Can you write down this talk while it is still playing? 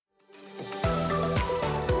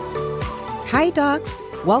Hi, docs.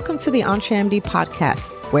 Welcome to the EntreMD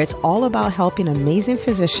podcast, where it's all about helping amazing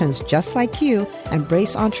physicians just like you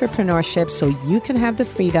embrace entrepreneurship so you can have the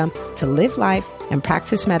freedom to live life and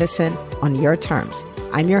practice medicine on your terms.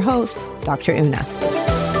 I'm your host, Dr. Una.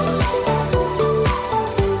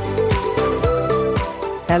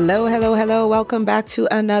 Hello. Welcome back to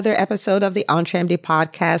another episode of the EntreMD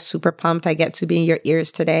podcast. Super pumped I get to be in your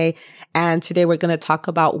ears today. And today we're going to talk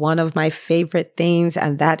about one of my favorite things,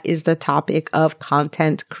 and that is the topic of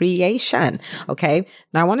content creation. Okay.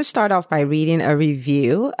 Now I want to start off by reading a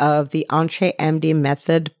review of the EntreMD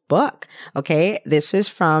Method book. Okay. This is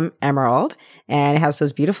from Emerald, and it has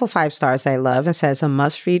those beautiful 5 stars I love and says a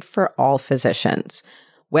must read for all physicians.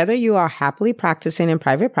 Whether you are happily practicing in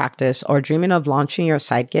private practice or dreaming of launching your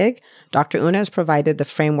side gig, Dr. Una has provided the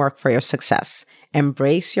framework for your success.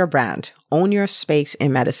 Embrace your brand. Own your space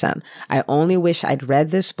in medicine. I only wish I'd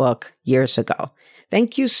read this book years ago.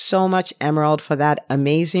 Thank you so much, Emerald, for that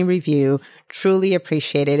amazing review. Truly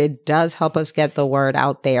appreciate it. It does help us get the word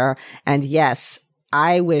out there. And yes,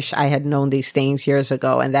 I wish I had known these things years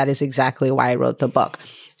ago, and that is exactly why I wrote the book.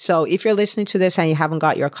 So if you're listening to this and you haven't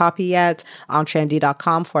got your copy yet,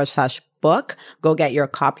 entremd.com/book, go get your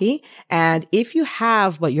copy. And if you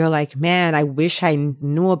have, but you're like, man, I wish I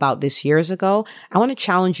knew about this years ago, I want to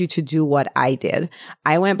challenge you to do what I did.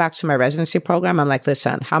 I went back to my residency program. I'm like,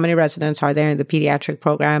 listen, how many residents are there in the pediatric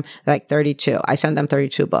program? Like 32. I sent them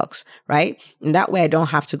 32 books, right? And that way I don't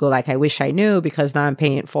have to go like, I wish I knew, because now I'm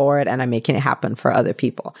paying it forward and I'm making it happen for other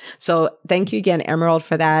people. So thank you again, Emerald,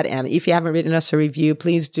 for that. And if you haven't written us a review,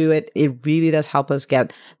 please do it. It really does help us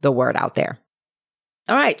get the word out there.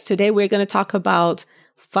 All right. Today we're going to talk about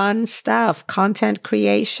fun stuff, content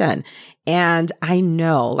creation. And I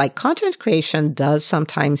know like content creation does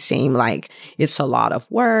sometimes seem like it's a lot of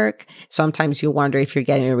work. Sometimes you wonder if you're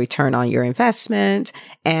getting a return on your investment.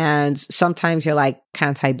 And sometimes you're like,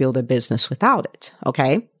 can't I build a business without it?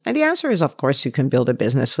 Okay. And the answer is, of course, you can build a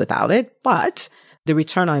business without it, but the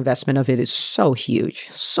return on investment of it is so huge.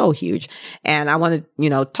 And I want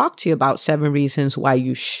to, talk to you about 7 reasons why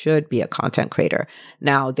you should be a content creator.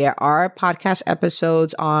 Now, there are podcast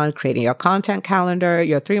episodes on creating your content calendar,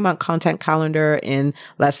 your 3-month content calendar in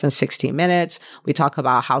less than 60 minutes. We talk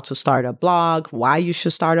about how to start a blog, why you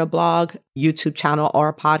should start a blog, YouTube channel, or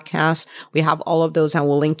a podcast. We have all of those, and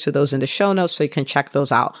we'll link to those in the show notes so you can check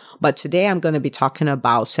those out. But today I'm going to be talking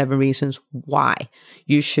about 7 reasons why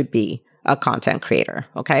you should be a content creator.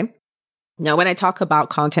 Okay. Now, when I talk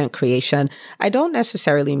about content creation, I don't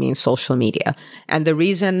necessarily mean social media. And the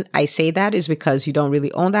reason I say that is because you don't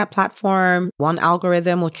really own that platform. One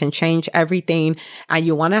algorithm can change everything. And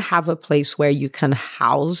you want to have a place where you can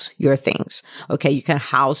house your things. Okay. You can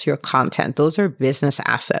house your content. Those are business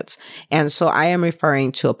assets. And so I am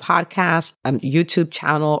referring to a podcast, a YouTube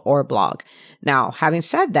channel, or blog. Now, having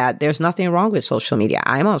said that, there's nothing wrong with social media.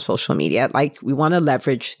 I'm on social media. Like, we want to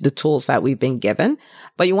leverage the tools that we've been given,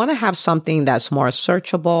 but you want to have something that's more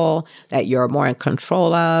searchable, that you're more in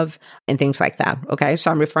control of, and things like that. Okay.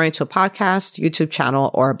 So I'm referring to a podcast, YouTube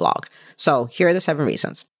channel, or a blog. So here are the 7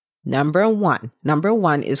 reasons. Number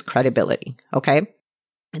one is credibility. Okay.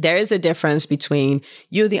 There is a difference between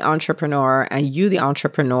you, the entrepreneur, and you, the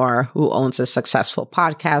entrepreneur who owns a successful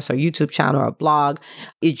podcast or YouTube channel or blog.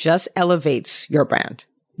 It just elevates your brand.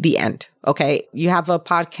 The end. Okay. You have a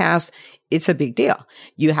podcast. It's a big deal.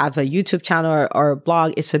 You have a YouTube channel or a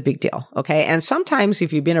blog. It's a big deal. Okay. And sometimes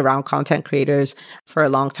if you've been around content creators for a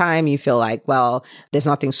long time, you feel like, well, there's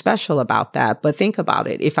nothing special about that. But think about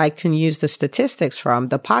it. If I can use the statistics from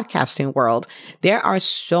the podcasting world, there are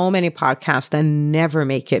so many podcasts that never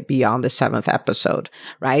make it beyond the 7th episode,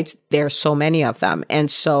 right? There are so many of them. And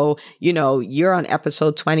so, you're on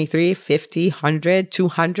episode 23, 50, 100,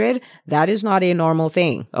 200. That is not a normal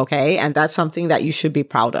thing. Okay. And that's something that you should be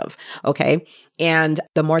proud of. Okay. And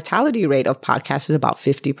the mortality rate of podcasts is about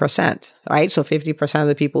 50%, right? So 50% of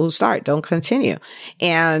the people who start don't continue.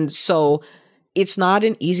 And so it's not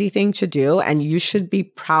an easy thing to do, and you should be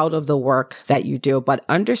proud of the work that you do, but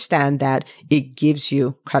understand that it gives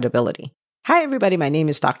you credibility. Hi, everybody. My name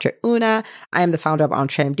is Dr. Una. I am the founder of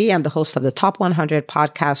EntreMD. I'm the host of the Top 100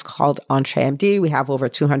 podcast called EntreMD. We have over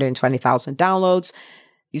 220,000 downloads.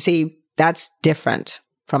 You see, that's different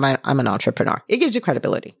from I'm an entrepreneur. It gives you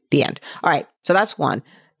credibility. The end. All right. So that's 1.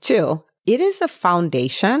 2, it is the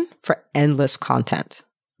foundation for endless content.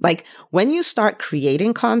 Like, when you start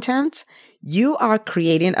creating content, you are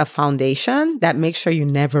creating a foundation that makes sure you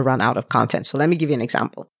never run out of content. So let me give you an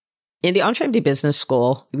example. In the EntreMD Business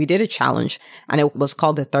School, we did a challenge, and it was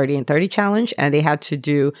called the 30 and 30 challenge. And they had to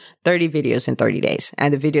do 30 videos in 30 days.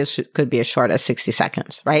 And the videos could be as short as 60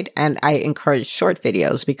 seconds, right? And I encourage short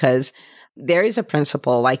videos because there is a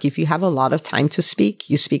principle, like if you have a lot of time to speak,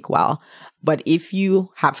 you speak well. But if you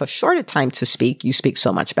have a shorter time to speak, you speak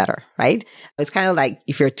so much better, right? It's kind of like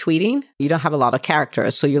if you're tweeting, you don't have a lot of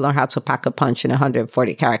characters. So you learn how to pack a punch in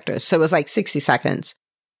 140 characters. So it was like 60 seconds.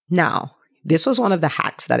 Now, this was one of the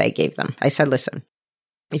hacks that I gave them. I said, listen,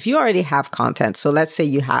 if you already have content, so let's say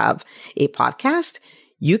you have a podcast,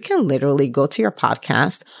 you can literally go to your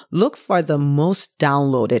podcast, look for the most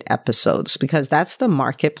downloaded episodes, because that's the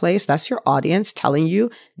marketplace. That's your audience telling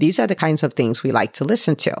you these are the kinds of things we like to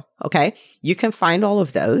listen to. Okay. You can find all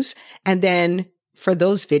of those. And then for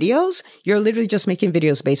those videos, you're literally just making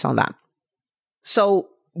videos based on that. So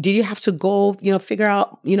do you have to go, figure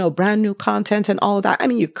out, brand new content and all of that? I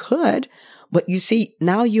mean, you could, but you see,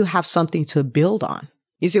 now you have something to build on.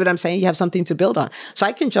 You see what I'm saying? You have something to build on. So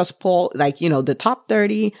I can just pull the top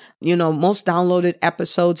 30, most downloaded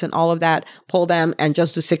episodes and all of that, pull them and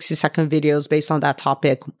just do 60-second videos based on that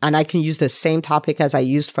topic. And I can use the same topic as I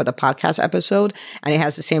used for the podcast episode. And it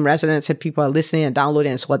has the same resonance and people are listening and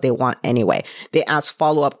downloading. It's what they want anyway. They ask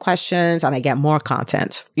follow-up questions and I get more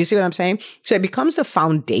content. You see what I'm saying? So it becomes the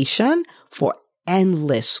foundation for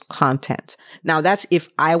endless content. Now that's if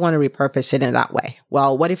I want to repurpose it in that way.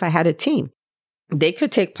 Well, what if I had a team? They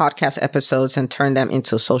could take podcast episodes and turn them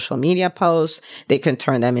into social media posts. They can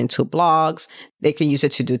turn them into blogs. They can use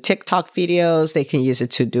it to do TikTok videos. They can use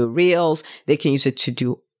it to do reels. They can use it to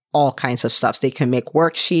do all kinds of stuff. They can make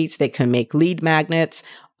worksheets. They can make lead magnets,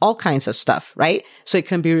 all kinds of stuff, right? So it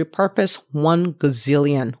can be repurposed 1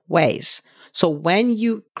 gazillion ways. So when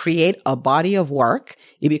you create a body of work,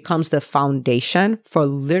 it becomes the foundation for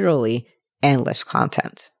literally endless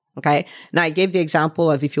content. Okay. Now I gave the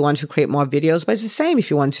example of if you want to create more videos, but it's the same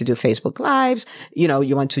if you want to do Facebook Lives, you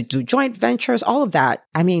want to do joint ventures, all of that.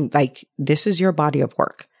 I mean, this is your body of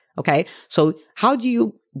work. Okay. So how do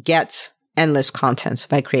you get endless content?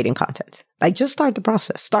 By creating content. Just start the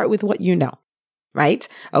process. Start with what you know, right?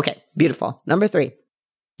 Okay. Beautiful. Number 3,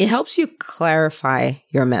 it helps you clarify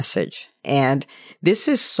your message. And this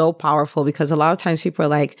is so powerful because a lot of times people are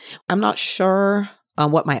like, I'm not sure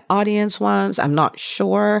what my audience wants. I'm not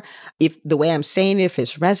sure if the way I'm saying it, if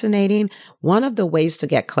it's resonating. One of the ways to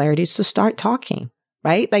get clarity is to start talking,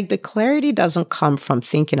 right? The clarity doesn't come from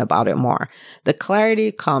thinking about it more. The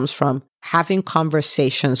clarity comes from having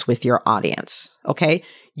conversations with your audience, okay?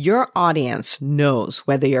 Your audience knows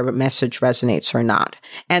whether your message resonates or not.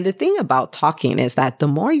 And the thing about talking is that the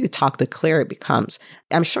more you talk, the clearer it becomes.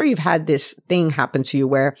 I'm sure you've had this thing happen to you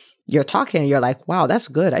where you're talking and you're like, wow, that's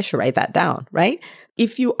good. I should write that down, right?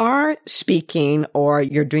 If you are speaking or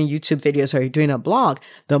you're doing YouTube videos or you're doing a blog,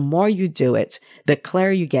 the more you do it, the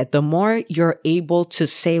clearer you get, the more you're able to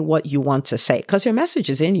say what you want to say because your message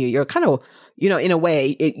is in you. You're kind of, in a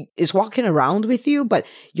way, it is walking around with you, but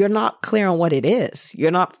you're not clear on what it is. You're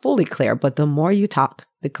not fully clear, but the more you talk,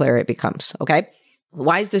 the clearer it becomes. Okay.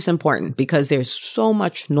 Why is this important? Because there's so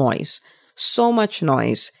much noise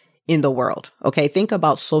in the world. Okay. Think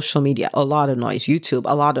about social media, a lot of noise, YouTube,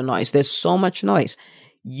 a lot of noise. There's so much noise.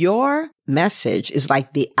 Your message is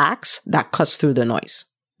like the axe that cuts through the noise.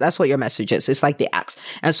 That's what your message is. It's like the axe.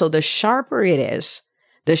 And so the sharper it is,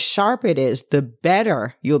 the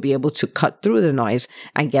better you'll be able to cut through the noise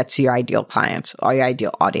and get to your ideal client or your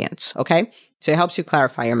ideal audience. Okay. So it helps you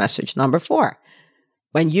clarify your message. Number 4,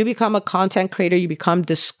 when you become a content creator, you become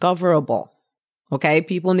discoverable. Okay.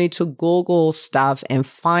 People need to Google stuff and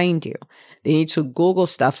find you. They need to Google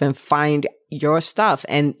stuff and find your stuff.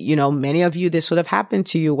 And, many of you, this would have happened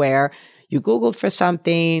to you where you Googled for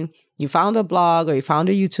something, you found a blog or you found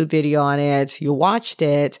a YouTube video on it, you watched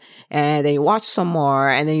it, and then you watched some more,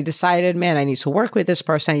 and then you decided, man, I need to work with this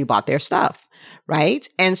person. You bought their stuff, right?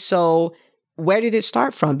 And so where did it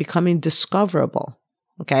start from? Becoming discoverable.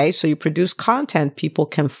 Okay. So you produce content, people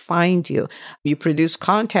can find you. You produce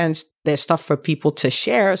content, there's stuff for people to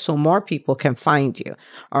share so more people can find you.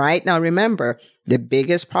 All right. Now remember, the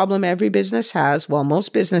biggest problem every business has,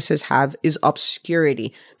 most businesses have, is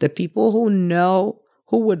obscurity. The people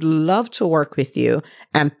who would love to work with you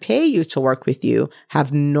and pay you to work with you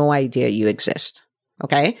have no idea you exist.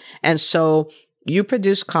 Okay. And so you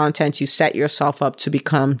produce content, you set yourself up to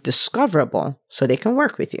become discoverable so they can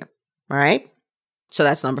work with you. All right. So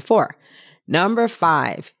that's number 4. Number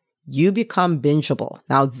 5, you become bingeable.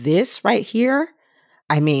 Now this right here,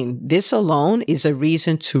 this alone is a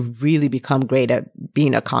reason to really become great at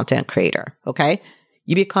being a content creator. Okay.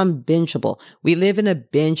 You become bingeable. We live in a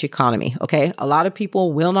binge economy. Okay. A lot of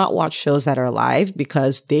people will not watch shows that are live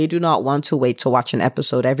because they do not want to wait to watch an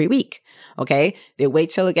episode every week. Okay. They wait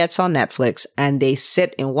till it gets on Netflix and they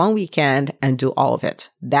sit in one weekend and do all of it.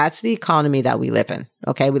 That's the economy that we live in.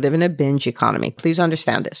 Okay. We live in a binge economy. Please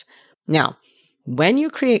understand this. Now, when you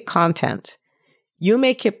create content, you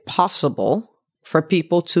make it possible for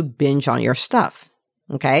people to binge on your stuff.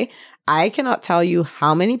 Okay. I cannot tell you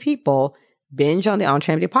how many people binge on the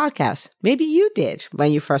EntreMD podcast. Maybe you did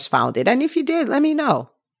when you first found it. And if you did, let me know,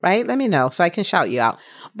 right? Let me know so I can shout you out.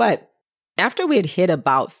 But after we had hit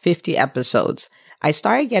about 50 episodes, I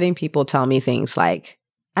started getting people tell me things like,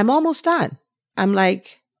 I'm almost done. I'm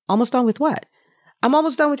like, almost done with what? I'm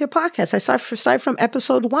almost done with your podcast. I started from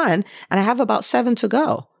episode 1 and I have about 7 to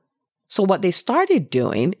go. So what they started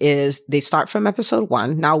doing is they start from episode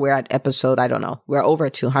 1. Now we're at episode, I don't know, we're over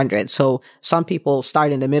 200. So some people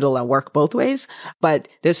start in the middle and work both ways, but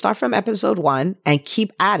they start from episode 1 and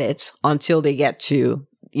keep at it until they get to,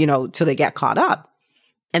 till they get caught up.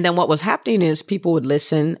 And then what was happening is people would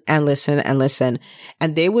listen and listen and listen,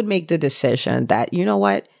 and they would make the decision that, you know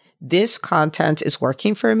what, this content is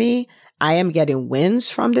working for me. I am getting wins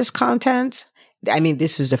from this content. I mean,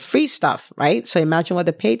 this is the free stuff, right? So imagine what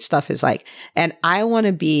the paid stuff is like. And I want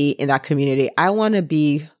to be in that community. I want to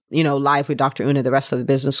be, live with Dr. Una, the rest of the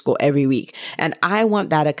business school every week. And I want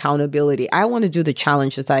that accountability. I want to do the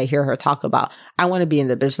challenges that I hear her talk about. I want to be in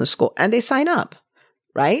the business school, and they sign up,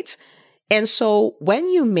 right? And so when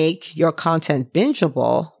you make your content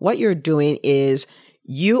bingeable, what you're doing is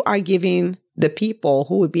you are giving the people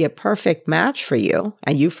who would be a perfect match for you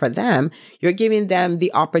and you for them, you're giving them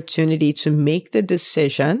the opportunity to make the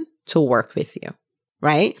decision to work with you,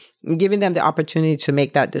 right? You're giving them the opportunity to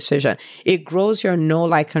make that decision. It grows your know,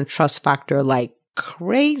 like, and trust factor like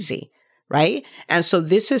crazy, right? And so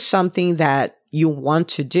this is something that you want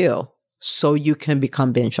to do so you can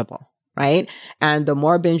become bingeable, right? And the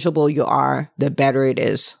more bingeable you are, the better it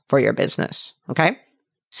is for your business, okay?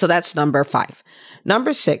 So that's number 5.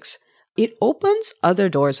 Number 6, it opens other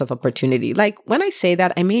doors of opportunity. Like when I say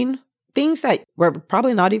that, I mean things that were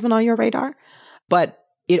probably not even on your radar, but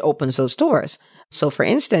it opens those doors. So for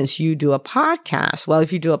instance, you do a podcast. Well,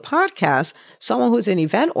 if you do a podcast, someone who's an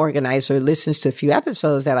event organizer listens to a few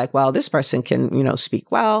episodes. They're like, well, this person can,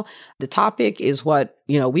 speak well. The topic is what,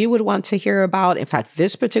 we would want to hear about. In fact,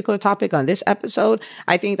 this particular topic on this episode,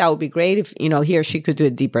 I think that would be great if, he or she could do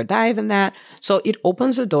a deeper dive in that. So it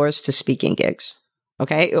opens the doors to speaking gigs.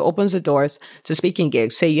 Okay. It opens the doors to speaking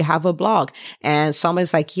gigs. Say you have a blog and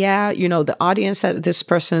someone's like, yeah, the audience that this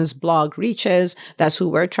person's blog reaches, that's who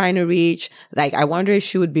we're trying to reach. Like, I wonder if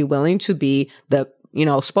she would be willing to be the,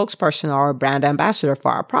 spokesperson or brand ambassador for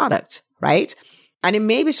our product. Right. And it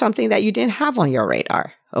may be something that you didn't have on your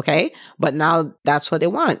radar. Okay. But now that's what they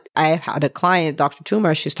want. I had a client, Dr.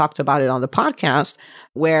 Toomer, she's talked about it on the podcast,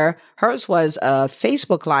 where hers was a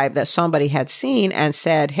Facebook Live that somebody had seen and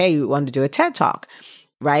said, hey, you want to do a TED Talk,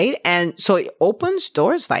 right? And so it opens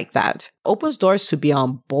doors like that, opens doors to be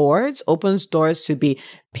on boards, opens doors to be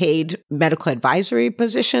paid medical advisory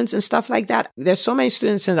positions and stuff like that. There's so many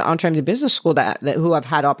students in the EntreMD Business School that who have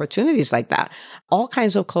had opportunities like that, all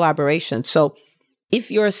kinds of collaboration. So if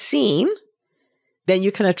you're seen, then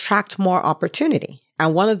you can attract more opportunity.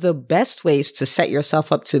 And one of the best ways to set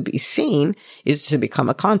yourself up to be seen is to become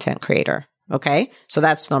a content creator. Okay. So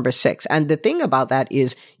that's number 6. And the thing about that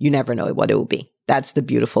is you never know what it will be. That's the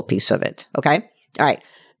beautiful piece of it. Okay. All right.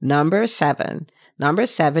 Number 7. Number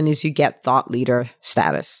 7 is you get thought leader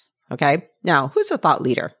status. Okay. Now, who's a thought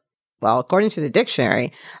leader? Well, according to the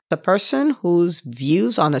dictionary, the person whose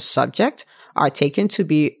views on a subject are taken to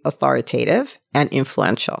be authoritative and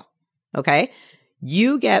influential. Okay.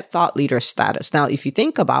 You get thought leader status. Now, if you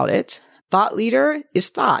think about it, thought leader is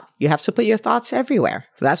thought. You have to put your thoughts everywhere.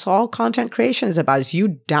 That's all content creation is about, is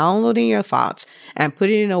you downloading your thoughts and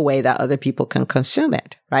putting it in a way that other people can consume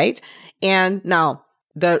it, right? And now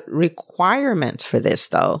the requirement for this,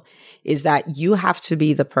 though, is that you have to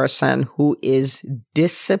be the person who is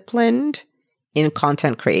disciplined in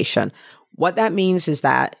content creation. What that means is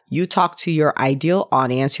that you talk to your ideal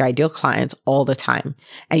audience, your ideal clients all the time,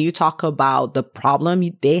 and you talk about the problem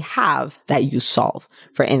they have that you solve.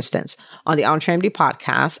 For instance, on the EntreMD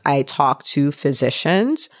podcast, I talk to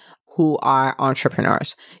physicians who are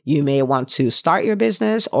entrepreneurs. You may want to start your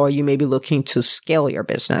business or you may be looking to scale your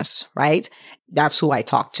business, right? That's who I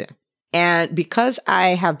talk to. And because I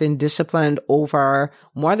have been disciplined over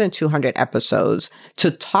more than 200 episodes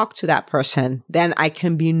to talk to that person, then I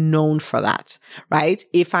can be known for that, right?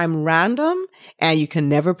 If I'm random and you can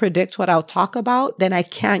never predict what I'll talk about, then I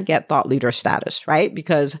can't get thought leader status, right?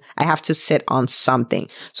 Because I have to sit on something.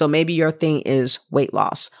 So maybe your thing is weight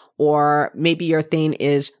loss, or maybe your thing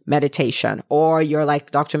is meditation, or you're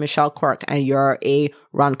like Dr. Michelle Quirk and you're a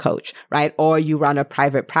run coach, right? Or you run a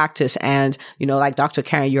private practice and, like Dr.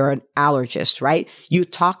 Karen, you're an allergist, right? You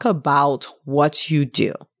talk about what you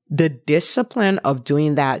do. The discipline of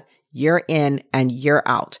doing that year in and year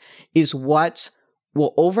out is what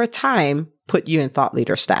will over time put you in thought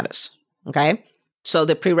leader status. Okay. So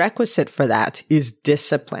the prerequisite for that is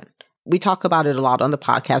discipline. We talk about it a lot on the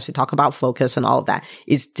podcast. We talk about focus and all of that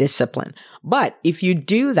is discipline. But if you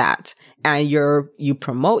do that and you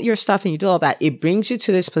promote your stuff and you do all that, it brings you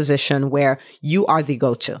to this position where you are the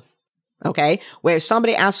go-to. Okay. Where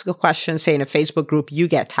somebody asks a question, say in a Facebook group, you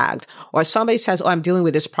get tagged, or somebody says, oh, I'm dealing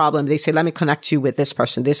with this problem. They say, let me connect you with this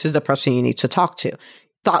person. This is the person you need to talk to.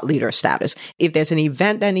 Thought leader status. If there's an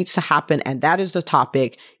event that needs to happen and that is the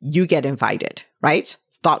topic, you get invited, right?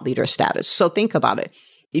 Thought leader status. So think about it.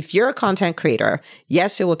 If you're a content creator,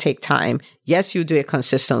 yes, it will take time. Yes, you do it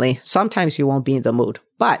consistently. Sometimes you won't be in the mood,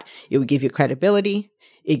 but it will give you credibility.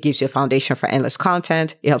 It gives you a foundation for endless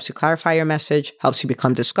content. It helps you clarify your message, helps you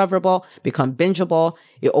become discoverable, become bingeable.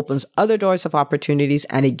 It opens other doors of opportunities,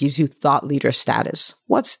 and it gives you thought leader status.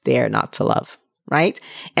 What's there not to love, right?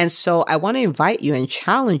 And so I want to invite you and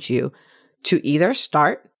challenge you to either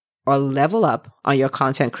start or level up on your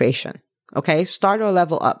content creation. Okay. Start or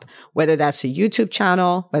level up, whether that's a YouTube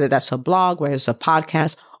channel, whether that's a blog, whether it's a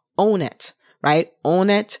podcast, own it, right? Own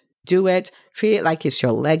it, do it, treat it like it's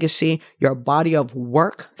your legacy, your body of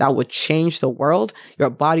work that would change the world, your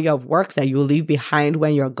body of work that you'll leave behind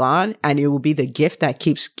when you're gone, and it will be the gift that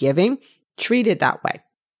keeps giving. Treat it that way.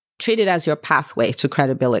 Treat it as your pathway to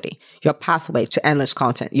credibility, your pathway to endless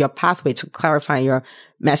content, your pathway to clarifying your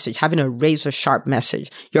message, having a razor sharp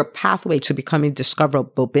message, your pathway to becoming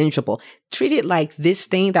discoverable, bingeable. Treat it like this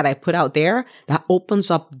thing that I put out there that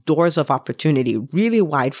opens up doors of opportunity really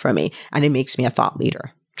wide for me, and it makes me a thought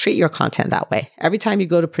leader. Treat your content that way. Every time you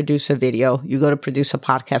go to produce a video, you go to produce a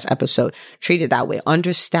podcast episode, treat it that way.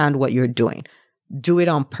 Understand what you're doing. Do it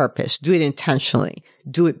on purpose. Do it intentionally.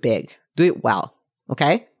 Do it big. Do it well.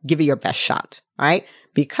 Okay? Give it your best shot. All right?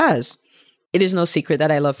 Because it is no secret that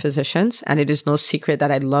I love physicians, and it is no secret that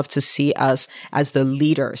I'd love to see us as the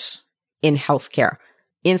leaders in healthcare,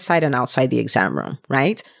 inside and outside the exam room,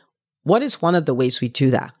 right? What is one of the ways we do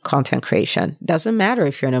that? Content creation. Doesn't matter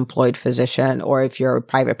if you're an employed physician or if you're a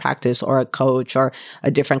private practice or a coach or a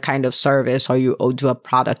different kind of service or you do a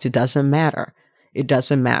product. It doesn't matter. It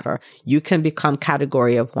doesn't matter. You can become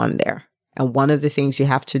category of one there. And one of the things you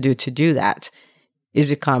have to do that is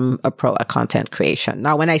become a pro at content creation.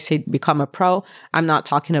 Now, when I say become a pro, I'm not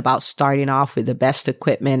talking about starting off with the best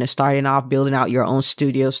equipment and starting off building out your own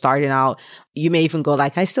studio, starting out. You may even go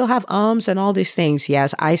like, I still have ums and all these things.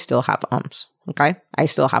 Yes, I still have ums. Okay. I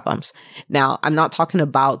still have ums. Now, I'm not talking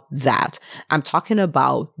about that. I'm talking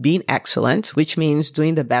about being excellent, which means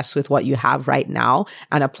doing the best with what you have right now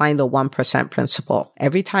and applying the 1% principle.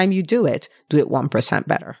 Every time you do it 1%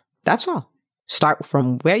 better. That's all. Start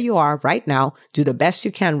from where you are right now, do the best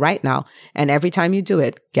you can right now, and every time you do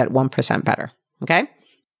it, get 1% better. Okay?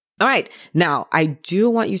 All right. Now, I do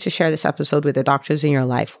want you to share this episode with the doctors in your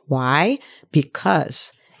life. Why?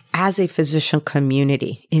 Because as a physician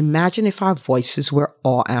community, imagine if our voices were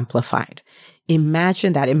all amplified.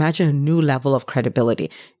 Imagine that. Imagine a new level of credibility,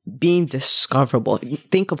 being discoverable.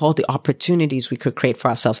 Think of all the opportunities we could create for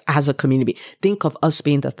ourselves as a community. Think of us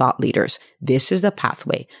being the thought leaders. This is the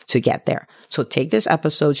pathway to get there. So take this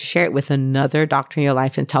episode, share it with another doctor in your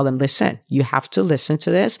life and tell them, listen, you have to listen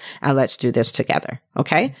to this and let's do this together.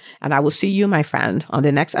 Okay? And I will see you, my friend, on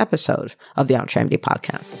the next episode of the EntreMD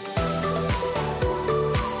podcast.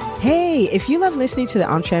 Hey, if you love listening to the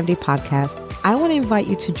EntreMD podcast, I want to invite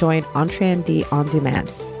you to join EntreMD On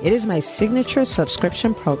Demand. It is my signature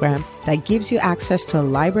subscription program that gives you access to a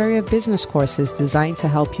library of business courses designed to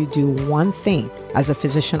help you do one thing as a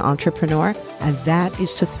physician entrepreneur, and that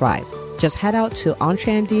is to thrive. Just head out to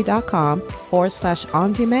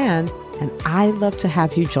entremd.com/on-demand, and I'd love to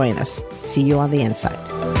have you join us. See you on the inside.